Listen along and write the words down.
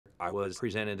I was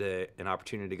presented an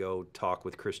opportunity to go talk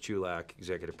with Chris Chulak,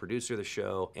 executive producer of the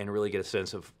show, and really get a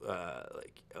sense of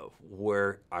of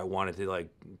where I wanted to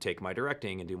take my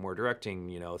directing and do more directing,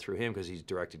 through him, because he's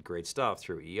directed great stuff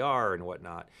through ER and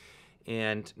whatnot.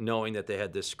 And knowing that they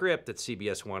had this script that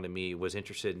CBS wanted me, was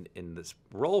interested in this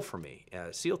role for me,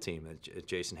 SEAL team,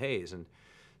 Jason Hayes, and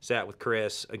sat with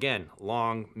Chris, again,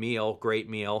 long meal, great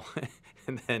meal,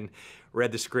 and then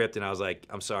read the script, and I was like,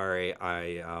 I'm sorry,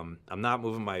 I'm not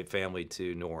moving my family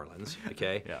to New Orleans,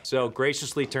 okay? Yeah. So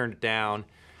graciously turned it down,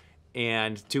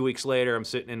 and 2 weeks later, I'm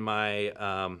sitting in my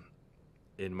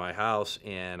house,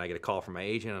 and I get a call from my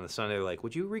agent on a Sunday. They're like,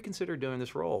 would you reconsider doing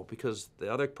this role? Because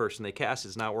the other person they cast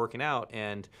is not working out,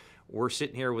 and we're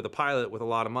sitting here with a pilot with a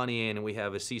lot of money in, and we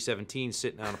have a C-17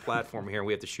 sitting on a platform here, and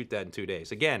we have to shoot that in 2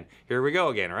 days. Again, here we go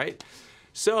again, right?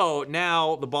 So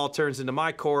now the ball turns into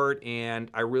my court, and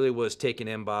I really was taken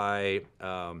in by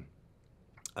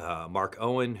Mark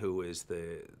Owen, who is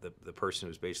the person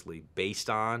who's basically based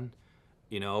on,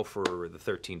 for the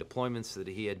 13 deployments that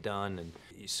he had done. And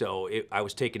so I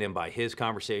was taken in by his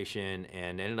conversation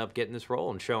and ended up getting this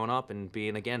role and showing up and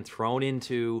being, again, thrown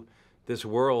into this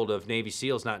world of Navy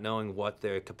SEALs, not knowing what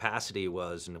their capacity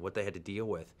was and what they had to deal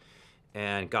with.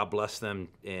 And God bless them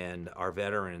and our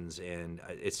veterans. And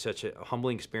it's such a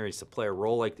humbling experience to play a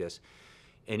role like this.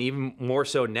 And even more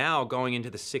so now, going into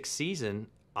the 6th season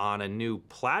on a new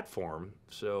platform.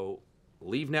 So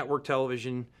leave network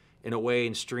television in a way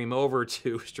and stream over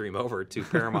to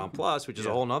Paramount Plus, which is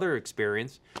a whole nother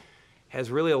experience,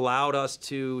 has really allowed us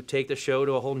to take the show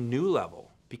to a whole new level,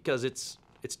 because it's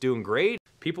doing great.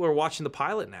 People are watching the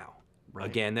pilot now,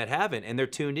 again, that haven't, and they're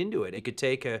tuned into it. It could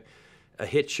take a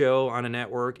hit show on a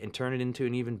network and turn it into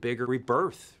an even bigger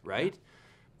rebirth, right?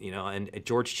 And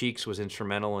George Cheeks was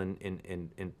instrumental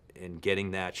in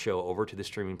getting that show over to the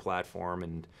streaming platform,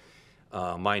 and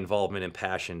my involvement and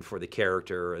passion for the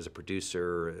character as a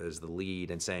producer, as the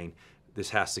lead, and saying, this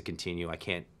has to continue. I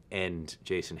can't end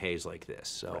Jason Hayes like this.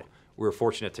 So we're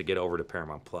fortunate to get over to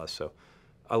Paramount Plus. So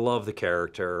I love the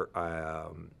character.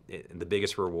 The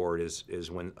biggest reward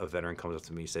is when a veteran comes up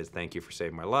to me and says, thank you for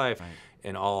saving my life. Right.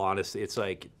 In all honesty, it's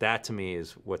like, that to me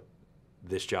is what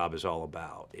this job is all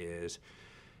about. It's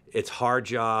a hard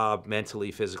job,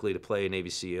 mentally, physically, to play a Navy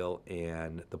SEAL,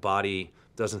 and the body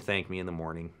doesn't thank me in the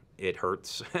morning. It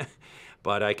hurts,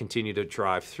 but I continue to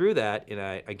drive through that, and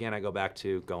I go back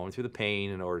to going through the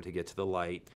pain in order to get to the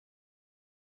light.